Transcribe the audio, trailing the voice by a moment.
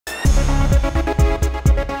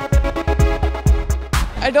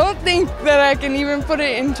I don't think that I can even put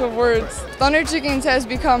it into words. ThunderChickens has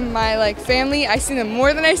become my family. I see them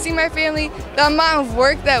more than I see my family. The amount of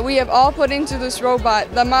work that we have all put into this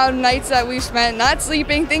robot, the amount of nights that we've spent not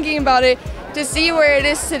sleeping, thinking about it, to see where it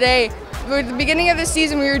is today. At the beginning of the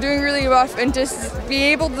season we were doing really rough, and just be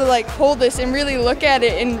able to hold this and really look at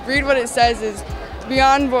it and read what it says is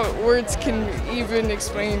beyond what words can even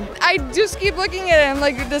explain. I just keep looking at it, I'm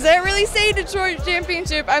like, does that really say Detroit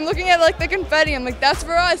Championship? I'm looking at the confetti, I'm like, that's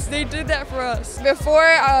for us, they did that for us. Before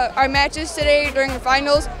our matches today during the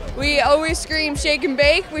finals, we always scream shake and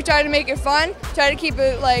bake. We try to make it fun, try to keep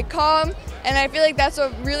it calm, and I feel like that's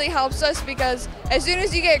what really helps us, because as soon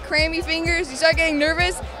as you get clammy fingers, you start getting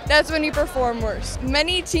nervous, that's when you perform worse.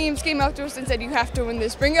 Many teams came up to us and said, you have to win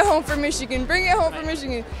this, bring it home for Michigan, bring it home for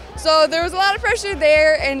Michigan. So there was a lot of pressure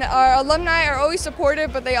there, and our alumni are always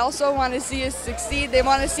supportive, but they also want to see us succeed. They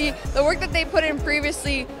want to see the work that they put in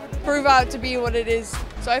previously prove out to be what it is.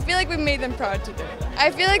 So I feel like we made them proud today.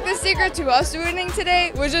 I feel like the secret to us winning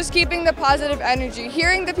today was just keeping the positive energy,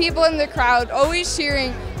 hearing the people in the crowd, always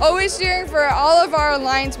cheering for all of our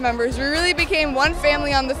alliance members. We really became one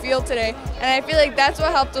family on the field today, and I feel like that's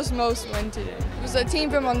what helped us most win today. It was a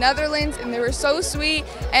team from the Netherlands, and they were so sweet,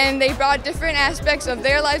 and they brought different aspects of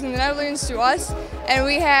their lives in the Netherlands to us. And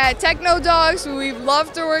we had techno dogs who we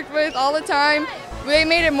love to work with all the time. They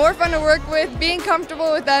made it more fun to work with. Being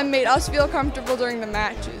comfortable with them made us feel comfortable during the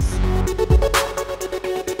matches.